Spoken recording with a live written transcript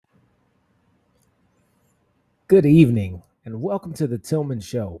Good evening, and welcome to the Tillman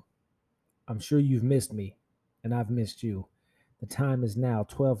Show. I'm sure you've missed me, and I've missed you. The time is now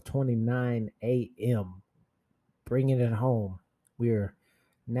 12:29 a.m. Bringing it home. We're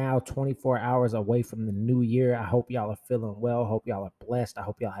now 24 hours away from the new year. I hope y'all are feeling well. Hope y'all are blessed. I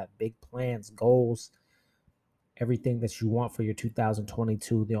hope y'all have big plans, goals, everything that you want for your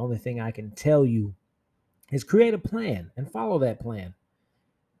 2022. The only thing I can tell you is create a plan and follow that plan.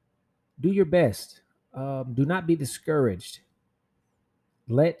 Do your best. Do not be discouraged.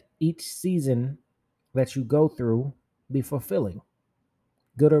 Let each season that you go through be fulfilling,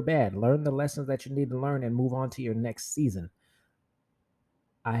 good or bad. Learn the lessons that you need to learn and move on to your next season.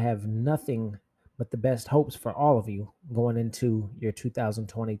 I have nothing but the best hopes for all of you going into your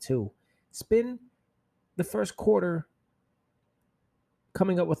 2022. Spend the first quarter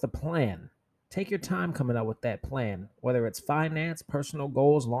coming up with a plan. Take your time coming up with that plan, whether it's finance, personal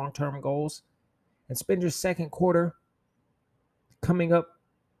goals, long term goals, and spend your second quarter coming up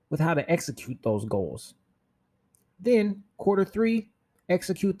with how to execute those goals. Then, quarter three,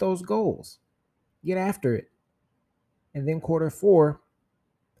 execute those goals, get after it. And then, quarter four,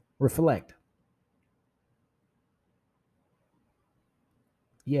 reflect.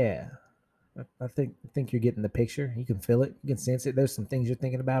 Yeah, I think you're getting the picture. You can feel it, you can sense it. There's some things you're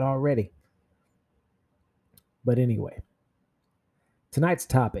thinking about already. But anyway, tonight's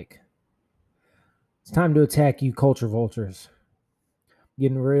topic, it's time to attack you, culture vultures.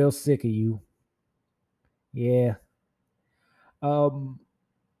 Getting real sick of you. Yeah. Um,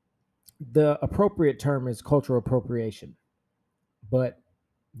 the appropriate term is cultural appropriation. But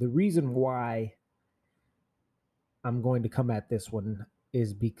the reason why I'm going to come at this one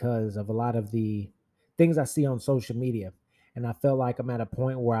is because of a lot of the things I see on social media. And I felt like I'm at a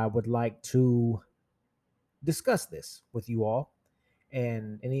point where I would like to discuss this with you all.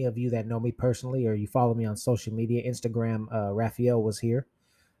 And any of you that know me personally or you follow me on social media, Instagram, Raphael was here.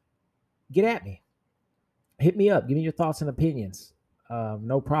 Get at me. Hit me up. Give me your thoughts and opinions.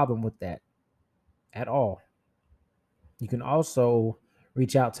 No problem with that at all. You can also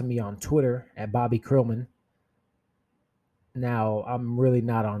reach out to me on Twitter at Bobby Krillman. Now, I'm really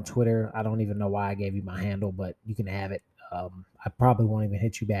not on Twitter. I don't even know why I gave you my handle, but you can have it. I probably won't even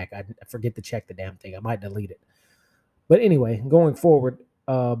hit you back. I forget to check the damn thing. I might delete it. But anyway, going forward,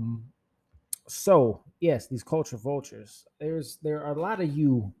 so yes, these culture vultures. There are a lot of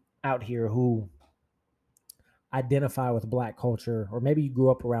you out here who identify with Black culture, or maybe you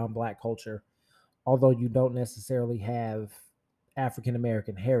grew up around Black culture, although you don't necessarily have African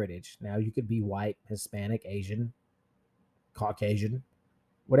American heritage. Now, you could be white, Hispanic, Asian, Caucasian,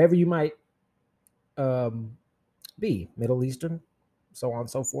 whatever you might um, be, Middle Eastern, so on and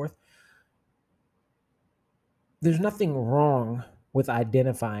so forth. There's nothing wrong with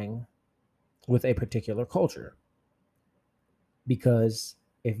identifying with a particular culture because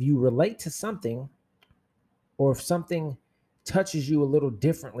if you relate to something or if something touches you a little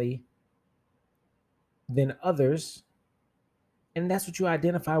differently than others, and that's what you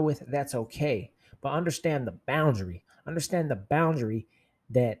identify with, that's okay. But understand the boundary. Understand the boundary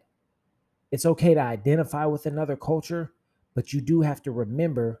that it's okay to identify with another culture, but you do have to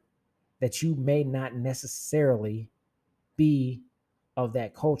remember that you may not necessarily be of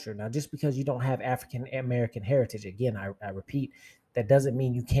that culture. Now, just because you don't have African American heritage, again, I repeat, that doesn't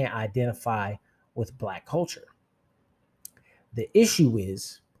mean you can't identify with Black culture. The issue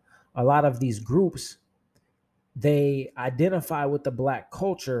is a lot of these groups, they identify with the Black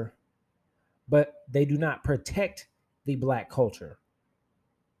culture, but they do not protect the Black culture,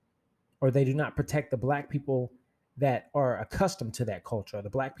 or they do not protect the Black people that are accustomed to that culture, or the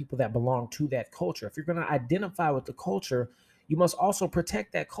Black people that belong to that culture. If you're going to identify with the culture, you must also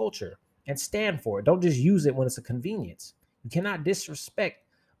protect that culture and stand for it. Don't just use it when it's a convenience. You cannot disrespect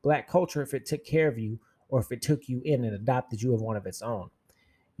Black culture if it took care of you or if it took you in and adopted you as one of its own.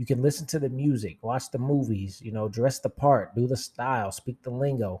 You can listen to the music, watch the movies, dress the part, do the style, speak the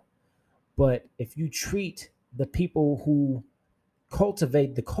lingo. But if you treat the people who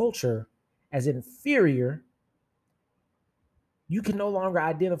cultivate the culture as inferior, you can no longer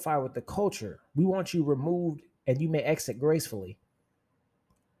identify with the culture. We want you removed and you may exit gracefully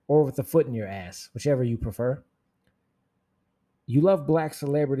or with a foot in your ass, whichever you prefer. You love Black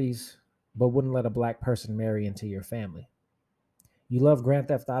celebrities, but wouldn't let a Black person marry into your family. You love Grand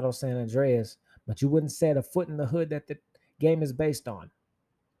Theft Auto San Andreas, but you wouldn't set a foot in the hood that the game is based on.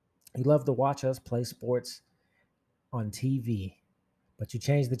 You love to watch us play sports on TV, but you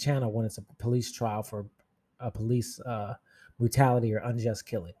change the channel when it's a police trial for a police brutality or unjust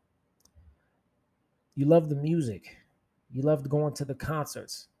killing. You love the music. You love going to the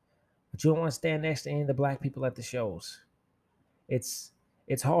concerts, but you don't want to stand next to any of the black people at the shows. It's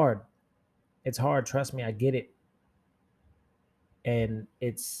it's hard. It's hard. Trust me, I get it. And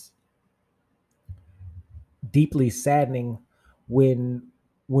it's deeply saddening when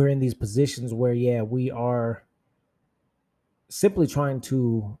we're in these positions where, yeah, we are simply trying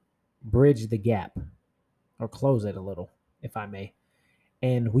to bridge the gap or close it a little, if I may.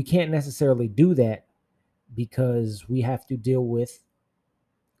 And we can't necessarily do that because we have to deal with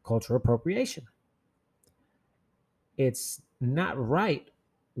cultural appropriation. It's not right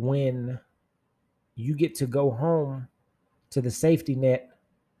when you get to go home to the safety net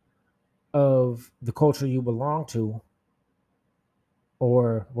of the culture you belong to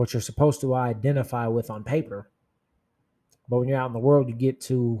or what you're supposed to identify with on paper. But when you're out in the world, you get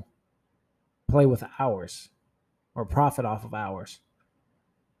to play with ours or profit off of ours.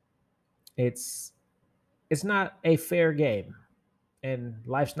 It's it's not a fair game, and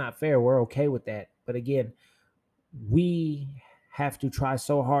life's not fair. We're okay with that. But again, we have to try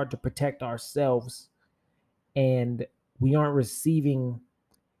so hard to protect ourselves, and we aren't receiving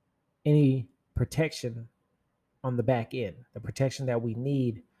any protection on the back end, the protection that we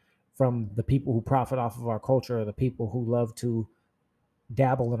need from the people who profit off of our culture or the people who love to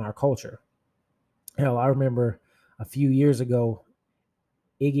dabble in our culture. Hell, I remember a few years ago,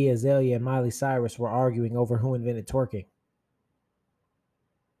 Iggy Azalea and Miley Cyrus were arguing over who invented twerking.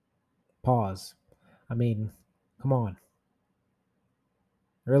 Pause. I mean, come on.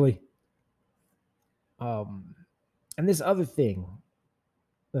 Really? Um, and this other thing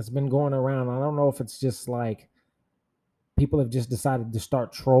that's been going around, I don't know if it's just like people have just decided to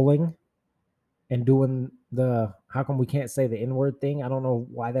start trolling and doing the how come we can't say the N word thing. I don't know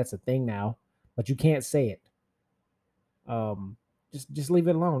why that's a thing now, but you can't say it. Um, just leave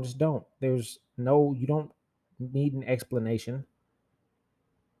it alone. Just don't. There's no you don't need an explanation.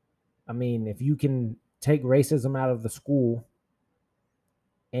 I mean, if you can take racism out of the school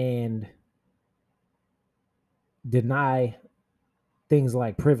and deny things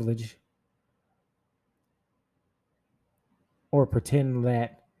like privilege or pretend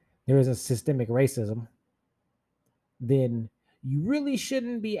that there is a systemic racism, then you really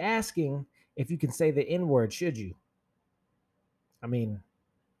shouldn't be asking if you can say the N word, should you? I mean,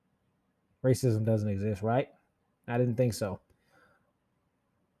 racism doesn't exist, right? I didn't think so.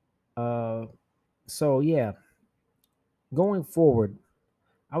 Uh, so yeah, going forward,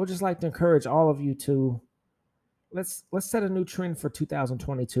 I would just like to encourage all of you to let's set a new trend for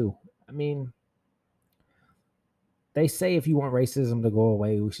 2022. I mean, they say if you want racism to go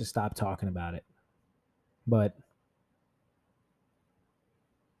away, we should stop talking about it. But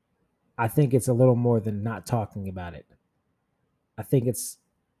I think it's a little more than not talking about it. I think it's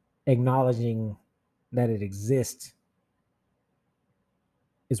acknowledging that it exists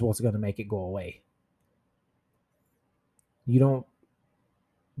is what's going to make it go away. You don't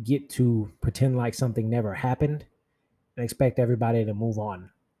get to pretend like something never happened and expect everybody to move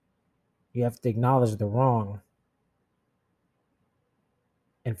on. You have to acknowledge the wrong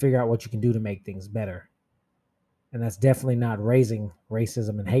and figure out what you can do to make things better. And that's definitely not raising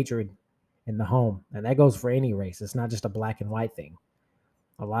racism and hatred in the home. And that goes for any race. It's not just a black and white thing.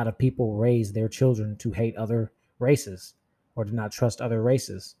 A lot of people raise their children to hate other races or to not trust other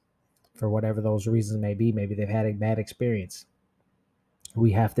races for whatever those reasons may be. Maybe they've had a bad experience.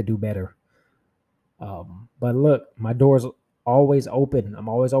 We have to do better. But look, my door's always open. I'm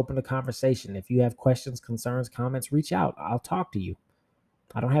always open to conversation. If you have questions, concerns, comments, reach out. I'll talk to you.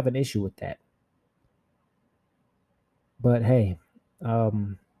 I don't have an issue with that. But hey,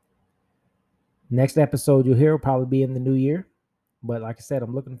 next episode you'll hear will probably be in the new year. But like I said,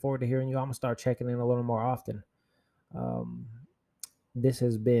 I'm looking forward to hearing you. I'm gonna start checking in a little more often. Um, this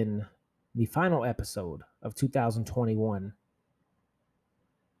has been the final episode of 2021.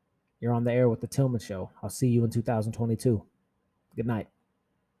 You're on the air with the Tillman Show. I'll see you in 2022. Good night.